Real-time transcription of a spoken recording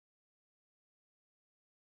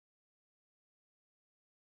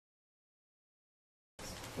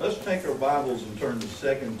Let's take our Bibles and turn to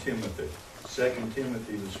 2 Timothy. 2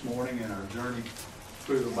 Timothy this morning in our journey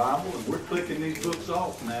through the Bible. And we're clicking these books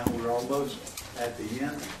off now. We're almost at the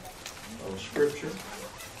end of Scripture.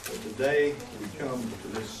 But today we come to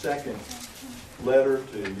this second letter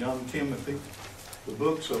to young Timothy. The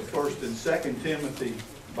books of 1st and 2nd Timothy,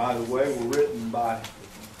 by the way, were written by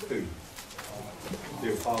who?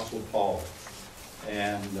 The Apostle Paul.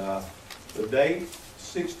 And the date,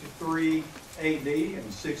 63 AD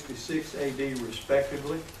and 66 AD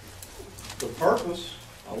respectively. The purpose,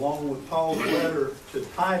 along with Paul's letter to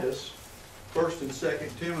Titus, 1st and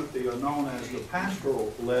 2nd Timothy are known as the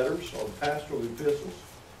pastoral letters or pastoral epistles.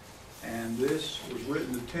 And this was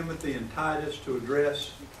written to Timothy and Titus to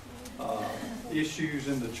address issues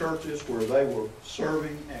in the churches where they were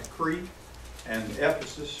serving at Crete and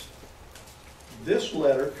Ephesus. This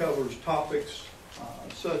letter covers topics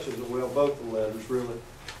such as, well, both the letters really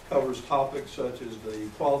covers topics such as the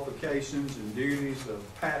qualifications and duties of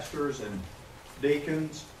pastors and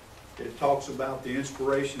deacons. It talks about the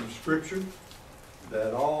inspiration of Scripture,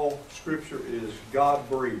 that all Scripture is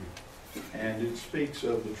God-breathed. And it speaks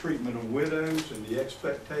of the treatment of widows and the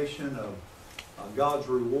expectation of God's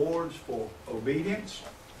rewards for obedience.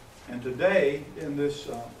 And today, in this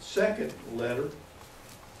second letter,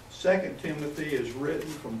 2 Timothy is written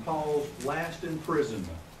from Paul's last imprisonment.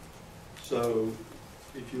 So,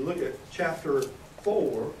 if you look at chapter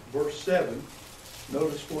 4, verse 7,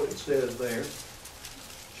 notice what it says there.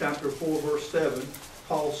 Chapter 4, verse 7,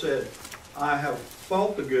 Paul said, I have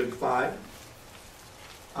fought the good fight.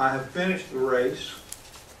 I have finished the race.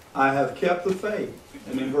 I have kept the faith.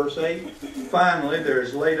 And in verse 8, finally there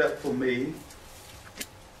is laid up for me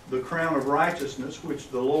the crown of righteousness, which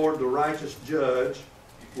the Lord, the righteous judge,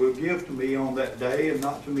 will give to me on that day, and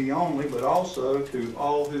not to me only, but also to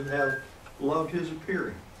all who have loved his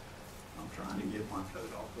appearing. I'm trying to get my coat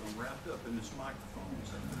off, but I'm wrapped up in this microphone.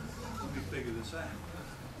 So let me figure this out.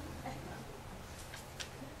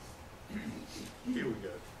 Here we go.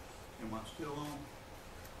 Am I still on?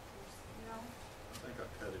 No. I think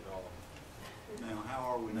I cut it off. Now, how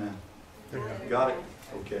are we now? Got it?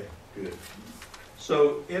 Okay, good.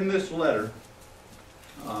 So, in this letter,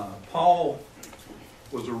 Paul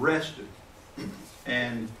was arrested,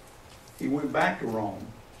 and he went back to Rome.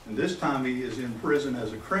 And this time he is in prison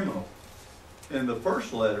as a criminal. In the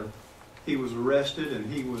first letter, he was arrested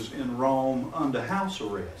and he was in Rome under house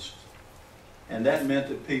arrest. And that meant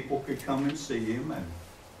that people could come and see him, and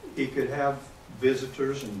he could have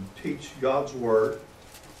visitors and teach God's Word.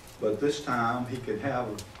 But this time he could have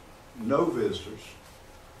no visitors.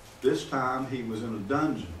 This time he was in a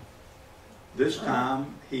dungeon. This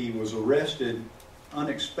time he was arrested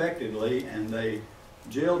unexpectedly, and they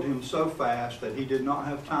jailed him so fast that he did not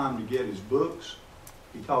have time to get his books.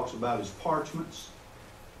 He talks about his parchments.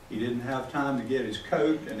 He didn't have time to get his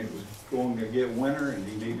coat, and it was going to get winter, and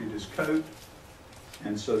he needed his coat.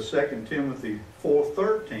 And so 2 Timothy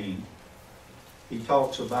 4:13, he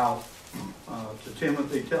talks about to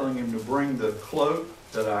Timothy, telling him to bring the cloak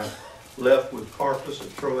that I left with Carpus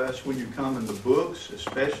at Troas when you come, in the books,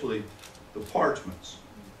 especially the parchments.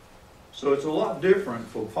 So it's a lot different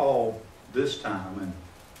for Paul this time, and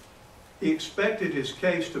he expected his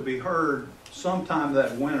case to be heard sometime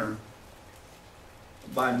that winter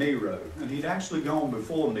by Nero. And he'd actually gone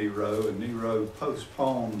before Nero, and Nero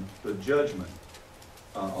postponed the judgment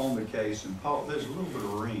on the case. And Paul, there's a little bit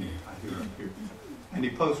of rain I hear up here. And he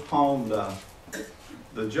postponed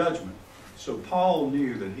the judgment. So Paul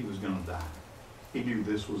knew that he was going to die. He knew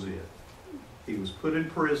this was it. He was put in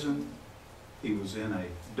prison. He was in a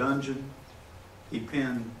dungeon. He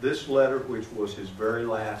penned this letter, which was his very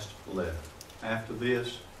last letter. After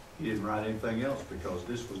this, he didn't write anything else because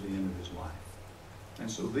this was the end of his life.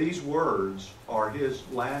 And so these words are his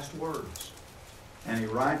last words. And he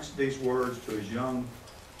writes these words to his young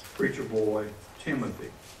preacher boy,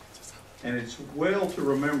 Timothy. And it's well to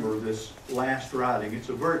remember this last writing. It's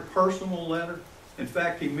a very personal letter. In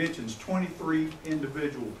fact, he mentions 23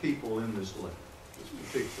 individual people in this letter, this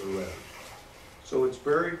particular letter. So it's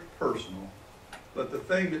very personal. But the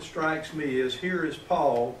thing that strikes me is, here is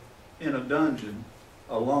Paul in a dungeon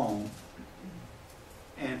alone,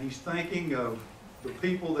 and he's thinking of the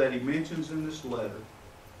people that he mentions in this letter.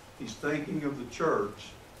 He's thinking of the church.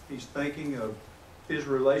 He's thinking of his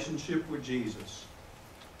relationship with Jesus.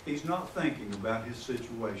 He's not thinking about his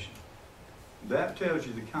situation. That tells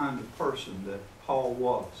you the kind of person that Paul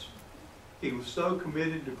was. He was so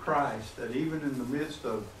committed to Christ that even in the midst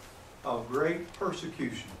of great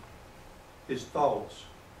persecution, his thoughts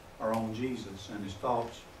are on Jesus and his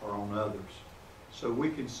thoughts are on others. So we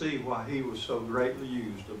can see why he was so greatly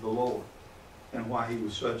used of the Lord. and why he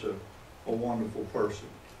was such a wonderful person.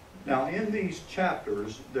 Now, in these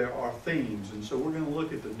chapters, there are themes, and so we're going to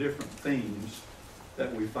look at the different themes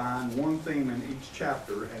that we find, one theme in each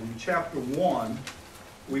chapter. And in chapter 1,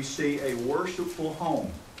 we see a worshipful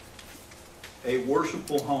home. A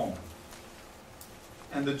worshipful home.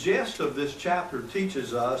 And the gist of this chapter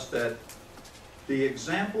teaches us that the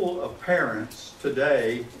example of parents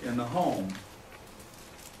today in the home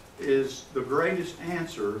is the greatest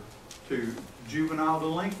answer to juvenile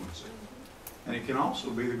delinquency. And it can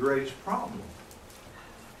also be the greatest problem.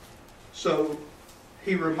 So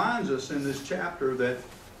he reminds us in this chapter that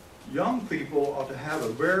young people ought to have a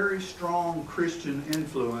very strong Christian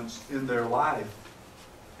influence in their life,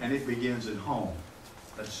 and it begins at home.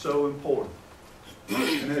 That's so important.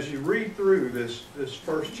 And as you read through this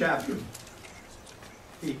first chapter,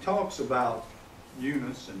 he talks about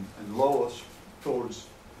Eunice and Lois towards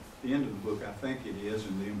the end of the book, I think it is,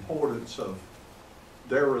 and the importance of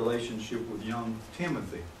their relationship with young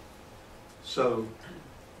Timothy. So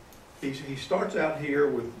he starts out here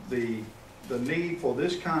with the need for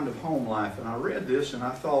this kind of home life. And I read this and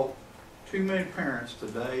I thought, too many parents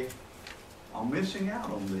today are missing out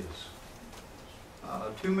on this.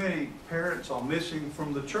 Too many parents are missing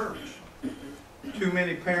from the church. Too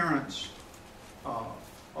many parents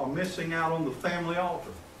are missing out on the family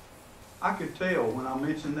altar. I could tell when I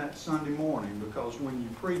mentioned that Sunday morning, because when you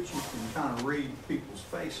preach, you can kind of read people's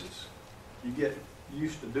faces. You get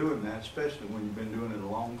used to doing that, especially when you've been doing it a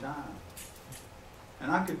long time.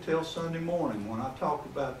 And I could tell Sunday morning when I talked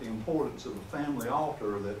about the importance of the family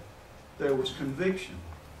altar that there was conviction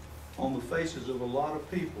on the faces of a lot of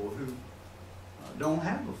people who don't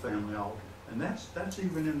have a family altar. And that's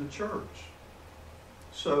even in the church.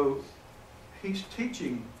 So he's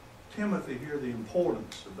teaching Timothy here the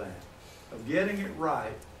importance of that, of getting it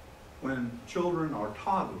right when children are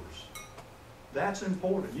toddlers. That's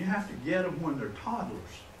important. You have to get them when they're toddlers.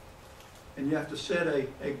 And you have to set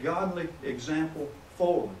a godly example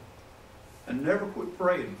for them. And never quit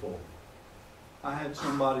praying for them. I had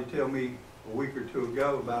somebody tell me a week or two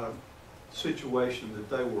ago about a situation that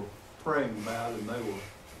they were praying about, and they were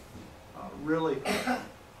really,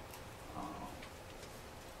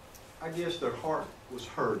 I guess their heart was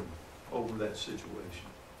hurting over that situation.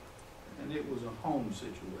 And it was a home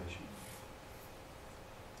situation.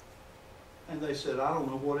 And they said, I don't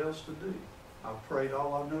know what else to do. I've prayed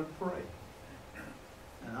all I know to pray.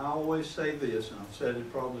 And I always say this, and I've said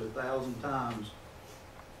it probably 1,000 times,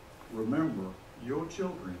 remember, your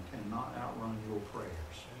children cannot outrun your prayers.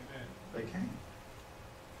 Amen. They can't.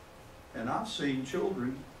 And I've seen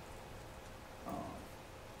children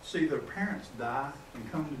see their parents die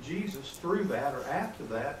and come to Jesus through that or after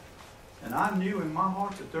that. And I knew in my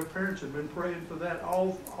heart that their parents had been praying for that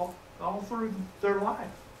all through their life.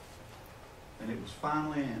 And it was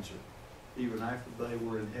finally answered, even after they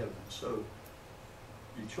were in heaven. So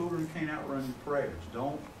your children can't outrun your prayers.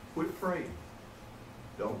 Don't quit praying.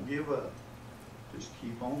 Don't give up. Just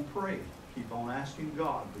keep on praying. Keep on asking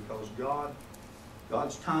God, because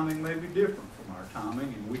God's timing may be different from our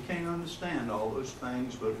timing, and we can't understand all those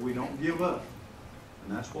things, but we don't give up.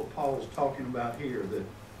 And that's what Paul's talking about here,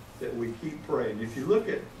 that we keep praying. If you look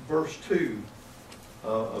at verse 2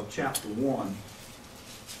 of chapter 1,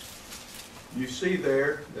 you see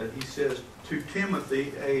there that he says, to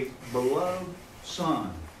Timothy, a beloved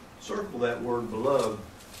son. Circle that word beloved.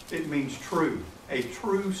 It means true, a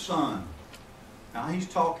true son. Now he's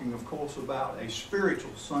talking, of course, about a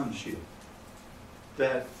spiritual sonship.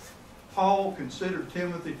 That Paul considered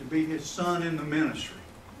Timothy to be his son in the ministry.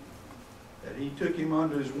 That he took him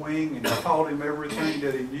under his wing and he taught him everything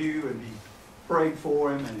that he knew, and he prayed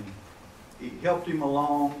for him, and he helped him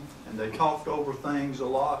along, and they talked over things a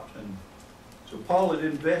lot. And so Paul had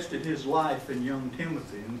invested his life in young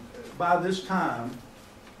Timothy. And by this time,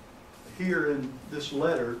 here in this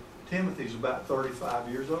letter, Timothy's about 35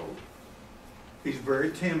 years old. He's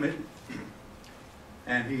very timid.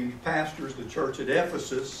 And he pastors the church at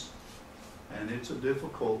Ephesus, and it's a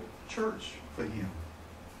difficult church for him.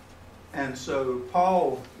 And so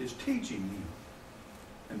Paul is teaching him,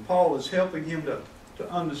 and Paul is helping him to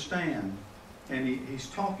understand. And he's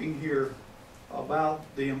talking here about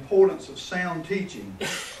the importance of sound teaching.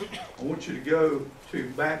 I want you to go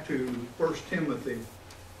back to 1 Timothy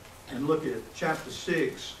and look at chapter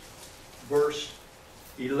 6, verse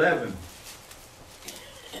 11.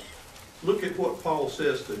 Look at what Paul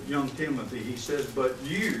says to young Timothy. He says, but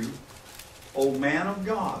you, O man of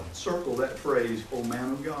God, circle that phrase, O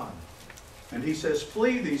man of God. And he says,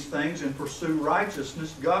 flee these things and pursue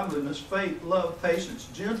righteousness, godliness, faith, love, patience,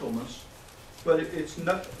 gentleness. But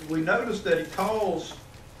we notice that he calls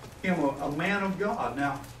him a man of God.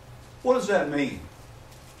 Now, what does that mean?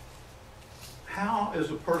 How is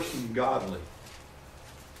a person godly?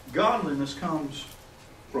 Godliness comes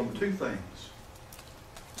from two things.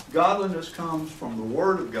 Godliness comes from the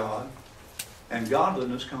Word of God, and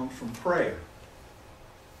godliness comes from prayer.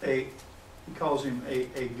 He calls him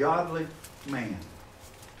a godly man.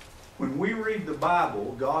 When we read the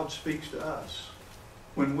Bible, God speaks to us.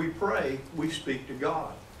 When we pray, we speak to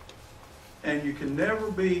God. And you can never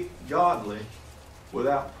be godly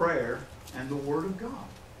without prayer and the Word of God.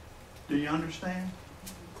 Do you understand?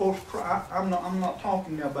 Of course, I'm not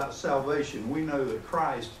talking about salvation. We know that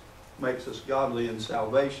Christ makes us godly in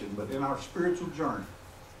salvation, but in our spiritual journey,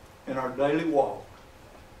 in our daily walk,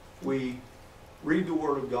 we read the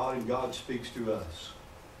Word of God and God speaks to us.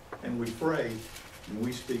 And we pray and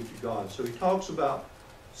we speak to God. So he talks about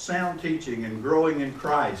sound teaching and growing in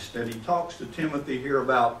Christ. And he talks to Timothy here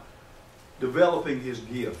about developing his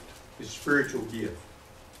gift, his spiritual gift,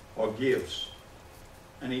 or gifts.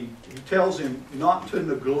 And he tells him not to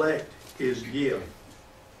neglect his gift.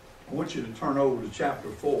 I want you to turn over to chapter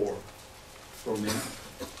 4 for a minute.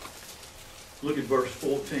 Look at verse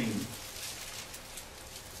 14.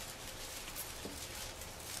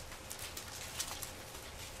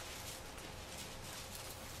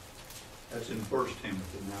 That's in 1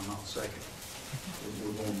 Timothy now, not 2nd.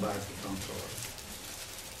 We're going backwards, I'm sorry.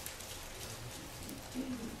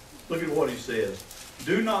 Look at what he says.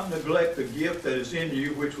 Do not neglect the gift that is in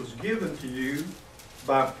you, which was given to you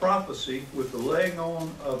by prophecy with the laying on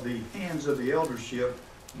of the hands of the eldership.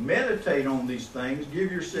 Meditate on these things. Give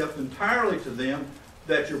yourself entirely to them,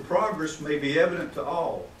 that your progress may be evident to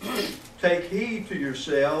all. Take heed to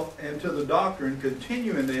yourself and to the doctrine.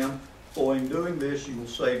 Continue in them, for in doing this you will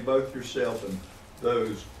save both yourself and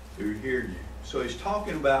those who hear you. So he's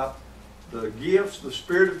talking about the gifts the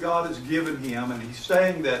Spirit of God has given him, and he's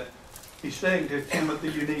saying to Timothy,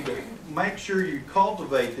 you need to make sure you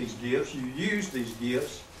cultivate these gifts, you use these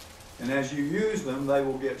gifts, and as you use them, they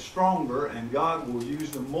will get stronger, and God will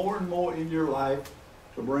use them more and more in your life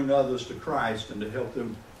to bring others to Christ and to help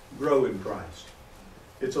them grow in Christ.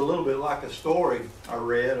 It's a little bit like a story I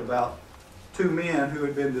read about two men who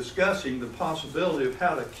had been discussing the possibility of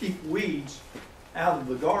how to keep weeds out of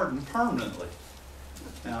the garden permanently.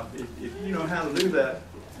 Now, if you know how to do that,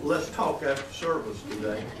 let's talk after service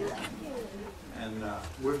today. And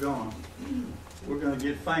we're gonna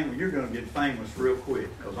get famous. You're gonna get famous real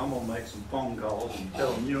quick, because I'm gonna make some phone calls and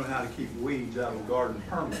tell them you know how to keep weeds out of the garden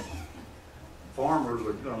permanently. Farmers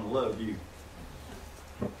are gonna love you.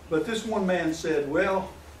 But this one man said, "Well,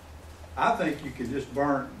 I think you can just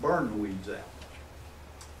burn the weeds out."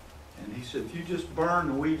 And he said, "If you just burn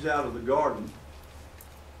the weeds out of the garden,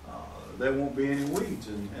 there won't be any weeds."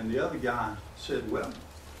 And the other guy said,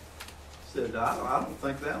 I don't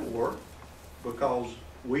think that'll work, because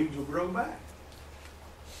weeds will grow back.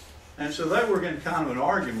 And so they were in kind of an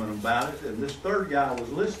argument about it, and this third guy was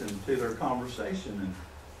listening to their conversation,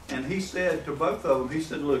 and he said to both of them, he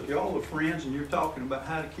said, "Look, y'all are friends, and you're talking about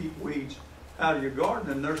how to keep weeds out of your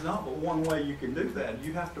garden, and there's not but one way you can do that.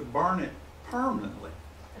 You have to burn it permanently.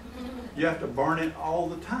 You have to burn it all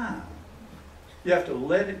the time. You have to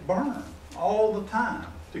let it burn all the time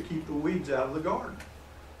to keep the weeds out of the garden."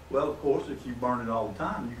 Well, of course, if you burn it all the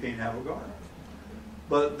time, you can't have a garden.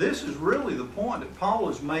 But this is really the point that Paul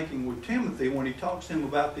is making with Timothy when he talks to him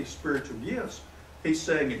about these spiritual gifts. He's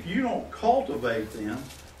saying if you don't cultivate them,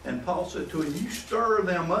 and Paul said to him, you stir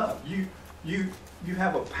them up. You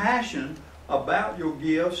have a passion about your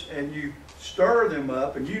gifts, and you stir them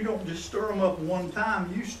up, and you don't just stir them up one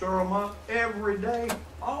time, you stir them up every day,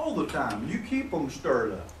 all the time. You keep them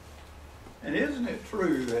stirred up. And isn't it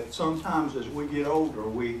true that sometimes as we get older,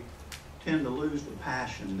 we tend to lose the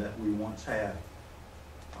passion that we once had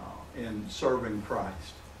in serving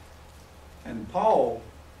Christ? And Paul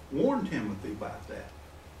warned Timothy about that.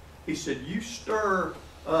 He said, you stir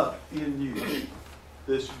up in you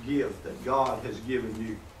this gift that God has given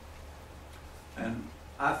you. And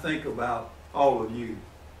I think about all of you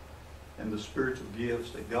and the spiritual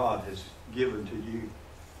gifts that God has given to you.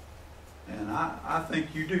 And I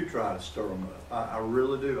think you do try to stir them up. I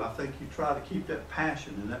really do. I think you try to keep that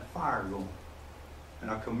passion and that fire going. And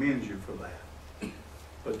I commend you for that.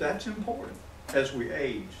 But that's important as we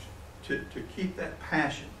age, to keep that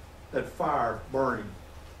passion, that fire burning,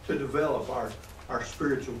 to develop our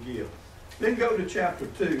spiritual gift. Then go to chapter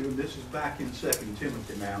 2, and this is back in 2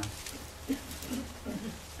 Timothy now.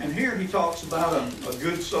 And here he talks about a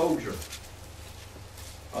good soldier.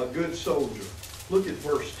 A good soldier. Look at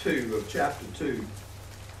verse 2 of chapter 2.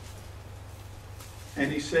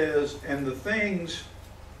 And he says, and the things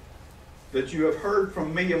that you have heard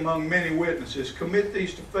from me among many witnesses. Commit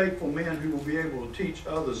these to faithful men who will be able to teach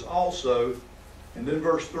others also. And then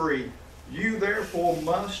verse 3, you therefore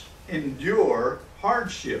must endure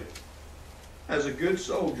hardship as a good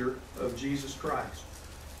soldier of Jesus Christ.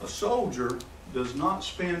 A soldier does not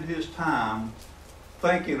spend his time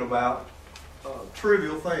thinking about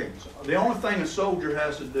trivial things. The only thing a soldier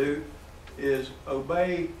has to do is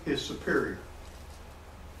obey his superior.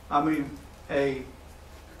 I mean, a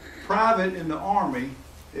private in the army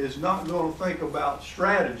is not going to think about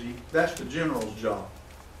strategy. That's the general's job.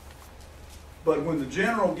 But when the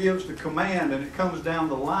general gives the command and it comes down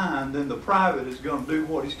the line, then the private is going to do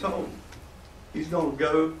what he's told. He's going to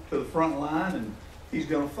go to the front line and he's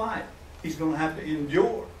going to fight. He's going to have to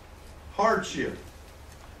endure hardship.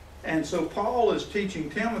 And so Paul is teaching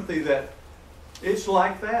Timothy that it's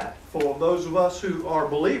like that for those of us who are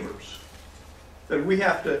believers, that we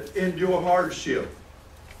have to endure hardship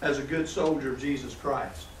as a good soldier of Jesus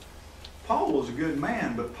Christ. Paul was a good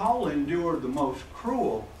man, but Paul endured the most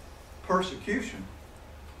cruel persecution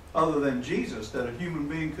other than Jesus that a human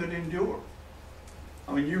being could endure.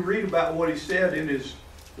 I mean, you read about what he said in his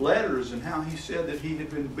letters and how he said that he had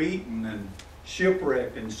been beaten and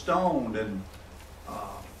shipwrecked and stoned and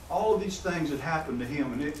all of these things that happened to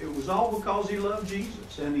him. And it was all because he loved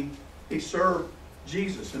Jesus and he served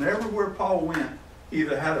Jesus. And everywhere Paul went, he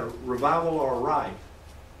either had a revival or a riot.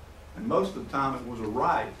 And most of the time it was a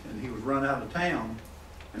riot, and he was run out of town,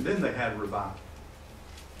 and then they had revival.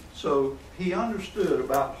 So he understood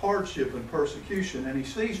about hardship and persecution, and he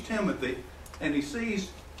sees Timothy, and he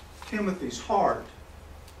sees Timothy's heart,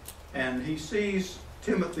 and he sees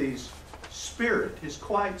Timothy's spirit, his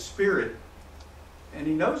quiet spirit, and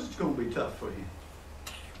he knows it's going to be tough for him.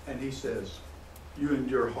 And he says, you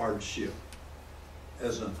endure hardship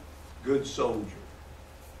as a good soldier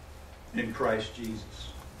in Christ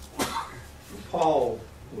Jesus. Paul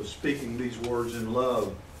was speaking these words in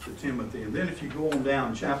love to Timothy. And then if you go on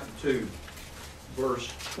down chapter 2,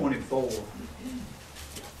 verse 24.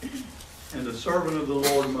 And the servant of the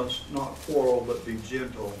Lord must not quarrel, but be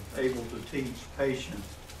gentle, able to teach, patient,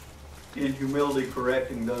 in humility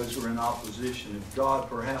correcting those who are in opposition, if God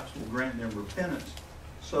perhaps will grant them repentance,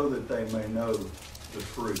 so that they may know the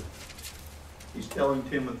truth. He's telling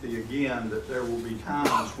Timothy again that there will be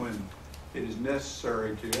times when it is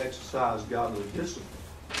necessary to exercise godly discipline,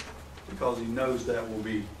 because he knows that will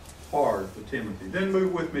be hard for Timothy. Then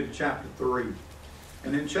move with me to chapter 3.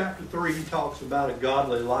 And in chapter 3 he talks about a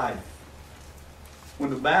godly life. When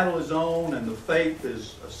the battle is on and the faith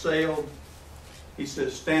is assailed, he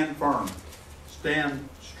says, stand firm, stand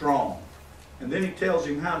strong. And then he tells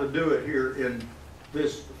him how to do it here in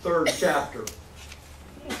this 3rd chapter.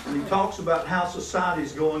 And he talks about how society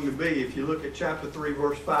is going to be. If you look at chapter 3,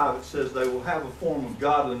 verse 5, it says they will have a form of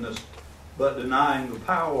godliness, but denying the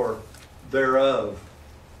power thereof.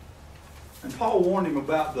 And Paul warned him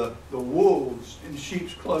about the wolves in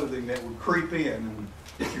sheep's clothing that would creep in. And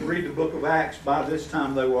if you read the book of Acts, by this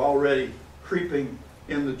time they were already creeping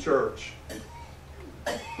in the church.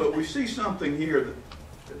 But we see something here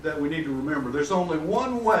that we need to remember. There's only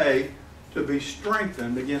one way to be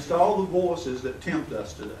strengthened against all the voices that tempt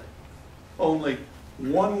us today. Only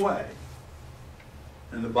one way.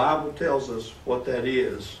 And the Bible tells us what that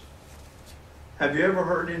is. Have you ever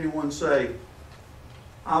heard anyone say,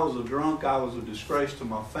 I was a drunk, I was a disgrace to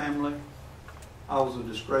my family, I was a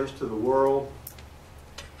disgrace to the world,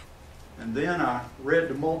 and then I read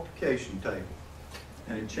the multiplication table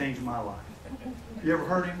and it changed my life? Have you ever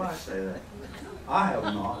heard anybody say that? I have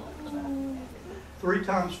not. 3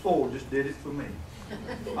 times 4 just did it for me.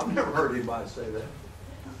 I've never heard anybody say that.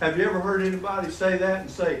 Have you ever heard anybody say that and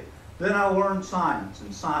say, then I learned science,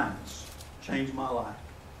 and science changed my life?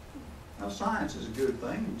 Now, science is a good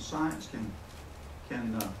thing, and science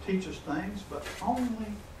can teach us things, but only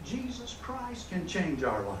Jesus Christ can change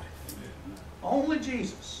our life. Only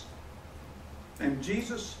Jesus. And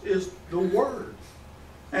Jesus is the Word.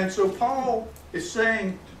 And so Paul is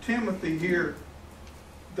saying to Timothy here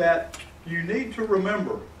that you need to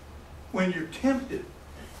remember when you're tempted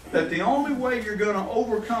that the only way you're going to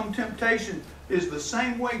overcome temptation is the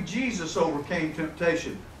same way Jesus overcame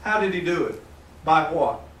temptation. How did he do it? By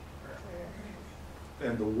what?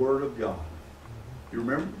 And the Word of God. You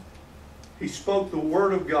remember? He spoke the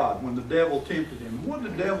Word of God when the devil tempted him. What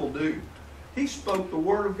did the devil do? He spoke the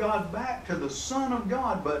Word of God back to the Son of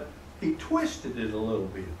God, but he twisted it a little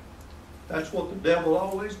bit. That's what the devil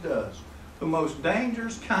always does. The most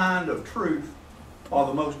dangerous kind of truth, or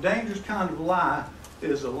the most dangerous kind of lie,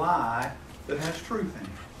 is a lie that has truth in it.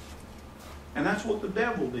 And that's what the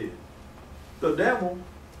devil did. The devil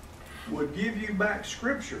would give you back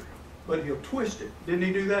Scripture but He'll twist it. Didn't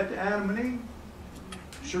He do that to Adam and Eve?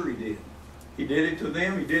 Sure He did. He did it to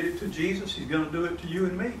them. He did it to Jesus. He's going to do it to you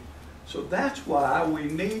and me. So that's why we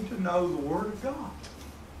need to know the Word of God.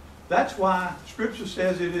 That's why Scripture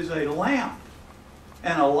says it is a lamp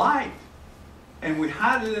and a light. And we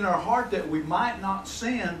hide it in our heart that we might not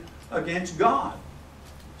sin against God.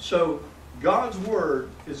 So God's Word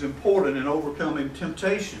is important in overcoming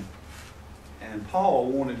temptation. And Paul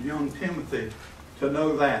wanted young Timothy to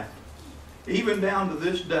know that. Even down to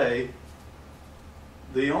this day,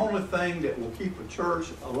 the only thing that will keep a church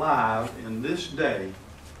alive in this day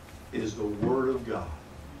is the Word of God.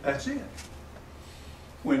 That's it.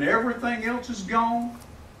 When everything else is gone,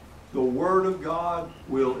 the Word of God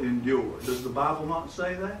will endure. Does the Bible not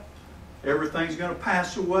say that? Everything's going to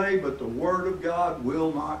pass away, but the Word of God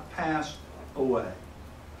will not pass away.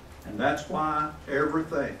 And that's why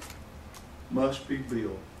everything must be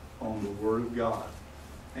built on the Word of God.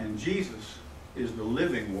 And Jesus is the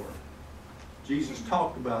living Word. Jesus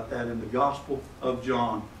talked about that in the Gospel of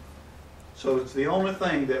John. So it's the only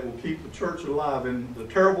thing that will keep the church alive in the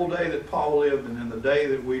terrible day that Paul lived and in the day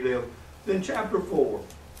that we live. Then chapter 4,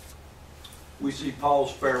 we see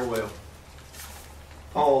Paul's farewell.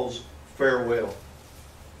 Paul's farewell.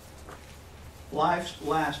 Life's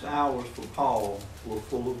last hours for Paul were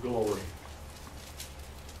full of glory.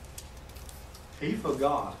 He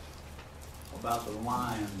forgot about the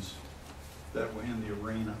lions that were in the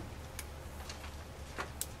arena.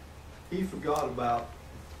 He forgot about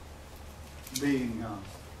being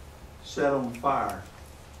set on fire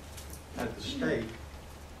at the stake.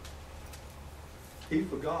 He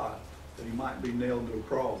forgot that he might be nailed to a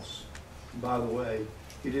cross. And by the way,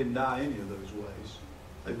 he didn't die any of those ways.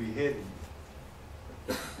 They beheaded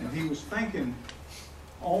him. And he was thinking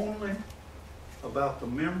only about the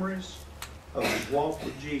memories of his walk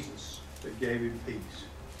with Jesus that gave him peace.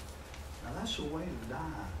 Now that's the way to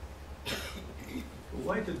die. The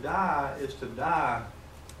way to die is to die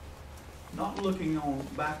not looking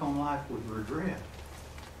back on life with regret,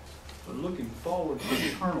 but looking forward to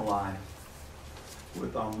eternal life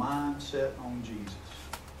with our mind set on Jesus.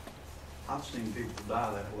 I've seen people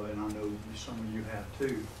die that way, and I know some of you have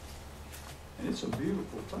too. And it's a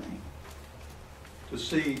beautiful thing to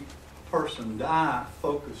see a person die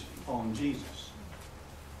focused on Jesus.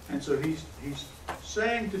 And so he's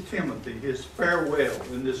saying to Timothy his farewell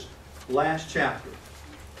in this last chapter.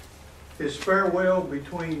 His farewell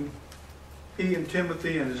between he and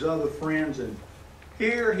Timothy and his other friends. And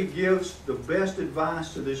here he gives the best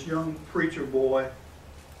advice to this young preacher boy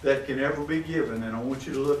that can ever be given. And I want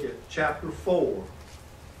you to look at chapter 4,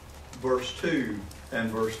 verse 2 and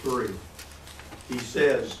verse 3. He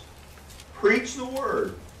says, preach the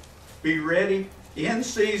word. Be ready in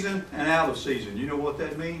season and out of season. You know what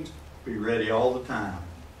that means? Be ready all the time.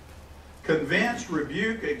 Convince,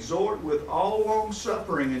 rebuke, exhort with all long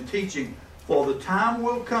suffering and teaching, for the time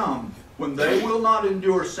will come when they will not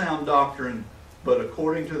endure sound doctrine, but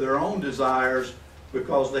according to their own desires,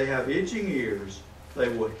 because they have itching ears, they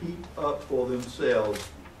will heap up for themselves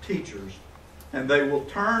teachers, and they will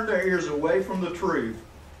turn their ears away from the truth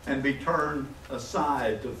and be turned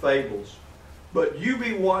aside to fables. But you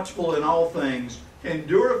be watchful in all things,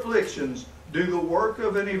 endure afflictions, do the work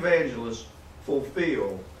of an evangelist,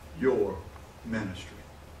 fulfill your ministry.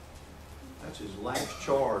 That's his last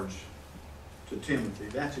charge to Timothy.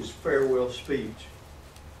 That's his farewell speech.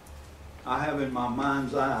 I have in my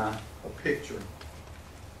mind's eye a picture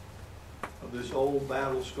of this old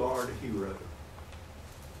battle-scarred hero,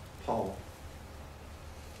 Paul,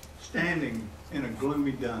 standing in a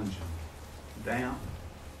gloomy dungeon, damp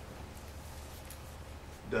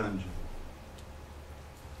dungeon,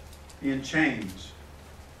 in chains.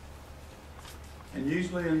 And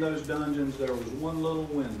usually in those dungeons there was one little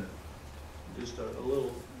window, just a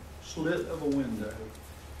little slit of a window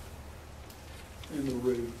in the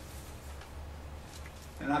roof.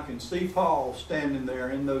 And I can see Paul standing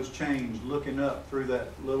there in those chains looking up through that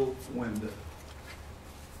little window.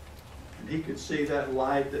 And he could see that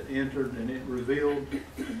light that entered, and it revealed,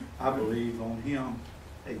 I believe, on him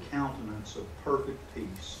a countenance of perfect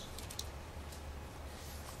peace.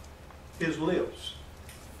 His lips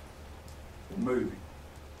were moving.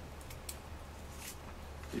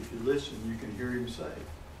 If you listen, you can hear him say,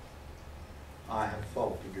 I have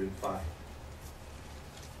fought the good fight.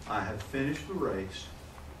 I have finished the race.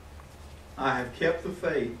 I have kept the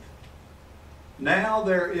faith. Now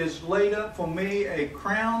there is laid up for me a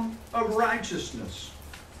crown of righteousness,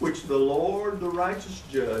 which the Lord, the righteous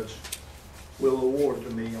judge, will award to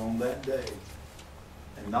me on that day.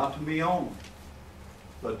 And not to me only,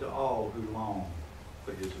 but to all who long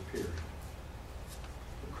for his appearing.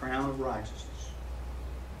 The crown of righteousness.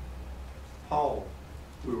 Paul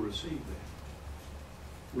will receive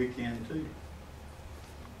that. We can too.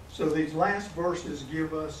 So these last verses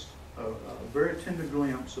give us a very tender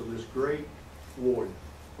glimpse of this great warrior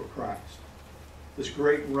for Christ, this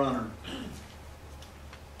great runner.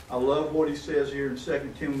 I love what he says here in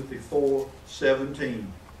 2 Timothy 4:17.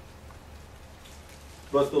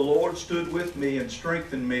 But the Lord stood with me and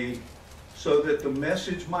strengthened me, so that the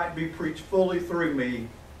message might be preached fully through me,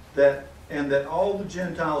 and that all the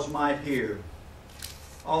Gentiles might hear.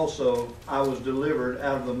 Also, I was delivered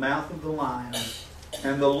out of the mouth of the lion,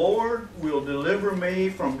 and the Lord will deliver me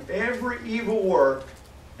from every evil work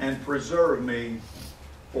and preserve me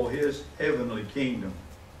for his heavenly kingdom.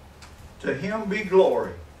 To him be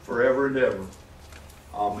glory forever and ever.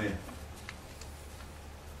 Amen.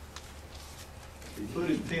 He put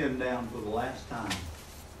his pen down for the last time.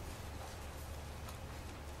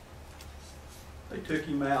 They took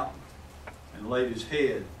him out and laid his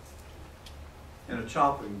head in a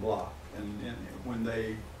chopping block. And when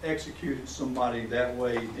they executed somebody that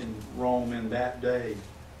way in Rome in that day,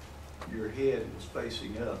 your head was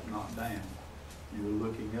facing up, not down. You were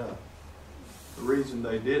looking up. The reason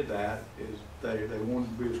they did that is they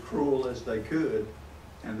wanted to be as cruel as they could,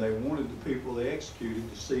 and they wanted the people they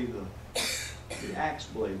executed to see the axe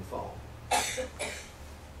blade fall.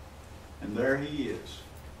 And there he is.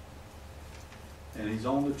 And he's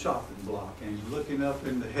on the chopping block, and he's looking up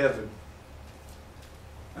into heaven.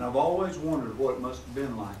 And I've always wondered what it must have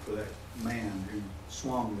been like for that man who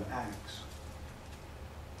swung the axe.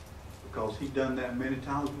 Because he'd done that many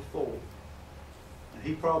times before. And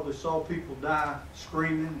he probably saw people die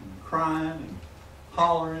screaming and crying and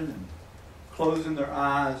hollering and closing their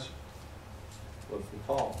eyes. But for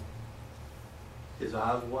Paul, his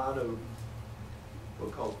eyes were wide open,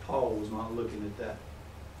 because Paul was not looking at that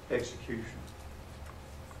execution.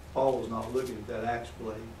 Paul was not looking at that axe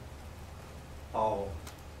blade. Paul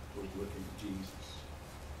was looking at Jesus.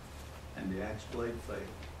 And the axe blade failed.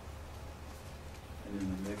 And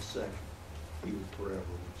in the next second, he was forever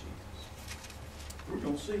with Jesus. We're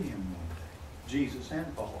going to see him one day. Jesus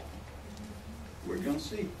and Paul. We're going to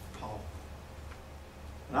see Paul.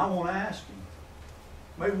 And I want to ask him,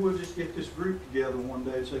 maybe we'll just get this group together one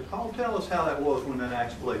day and say, Paul, tell us how that was when that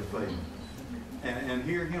axe blade failed. And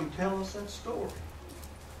hear him tell us that story.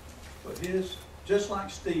 But just like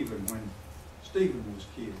Stephen, when Stephen was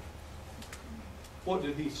killed, what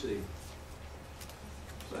did he see?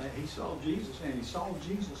 He saw Jesus, and he saw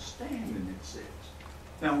Jesus standing, it says.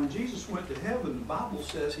 Now, when Jesus went to heaven, the Bible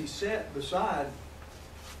says he sat beside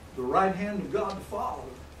the right hand of God the Father.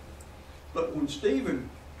 But when Stephen,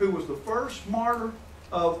 who was the first martyr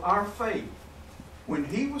of our faith, when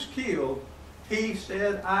he was killed, he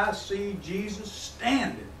said, I see Jesus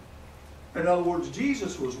standing. In other words,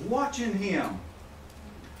 Jesus was watching him.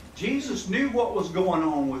 Jesus knew what was going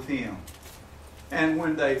on with him. And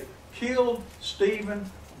when they killed Stephen,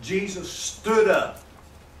 Jesus stood up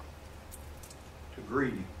to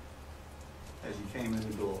greet him as he came into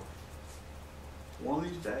glory. One of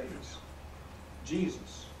these days,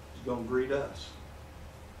 Jesus is going to greet us.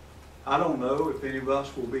 I don't know if any of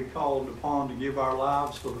us will be called upon to give our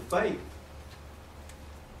lives for the faith.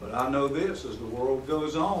 But I know this, as the world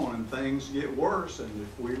goes on and things get worse, and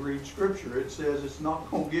if we read Scripture, it says it's not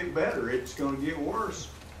going to get better, it's going to get worse.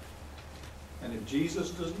 And if Jesus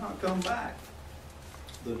does not come back,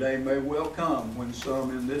 the day may well come when some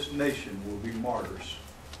in this nation will be martyrs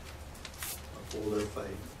for their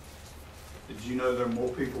faith. Did you know there are more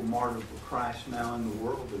people martyred for Christ now in the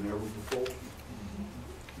world than ever before?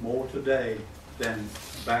 More today than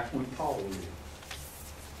back when Paul lived.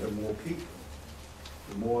 There are more people.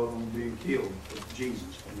 The more of them being killed for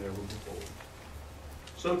Jesus than ever before.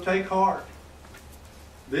 So take heart.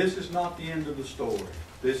 This is not the end of the story.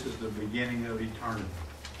 This is the beginning of eternity.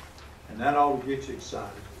 And that ought to get you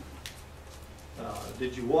excited.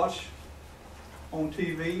 Did you watch on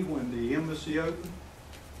TV when the embassy opened?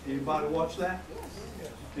 Anybody watch that?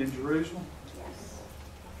 Yes. In Jerusalem? Yes.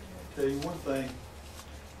 I'll tell you one thing.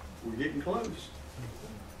 We're getting close.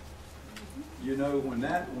 You know, when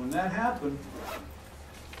that happened,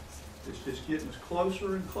 it's just getting us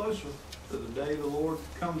closer and closer to the day the Lord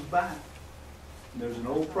comes back. And there's an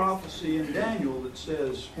old prophecy in Daniel that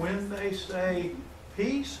says, when they say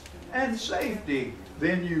peace and safety,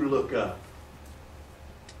 then you look up.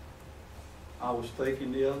 I was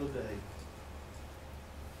thinking the other day,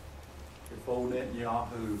 if old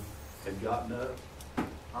Netanyahu had gotten up,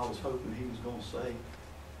 I was hoping he was going to say,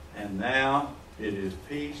 and now it is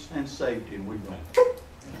peace and safety, and we're going.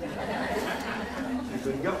 He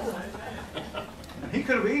couldn't go. And he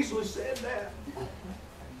could have easily said that.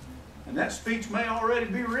 And that speech may already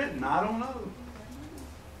be written, I don't know.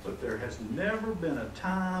 But there has never been a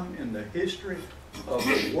time in the history of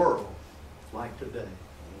the world like today.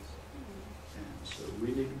 And so we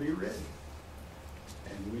need to be ready.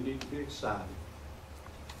 And we need to be excited.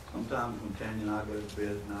 Sometimes when Tanya and I go to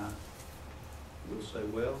bed at night, we'll say,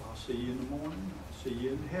 well, I'll see you in the morning. I'll see you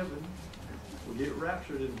in heaven. We'll get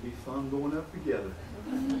raptured. It'll be fun going up together.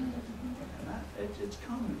 And it's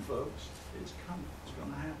coming, folks. It's coming. It's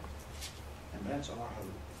going to happen. And that's our hope.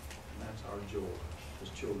 And that's our joy as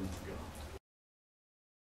children of God.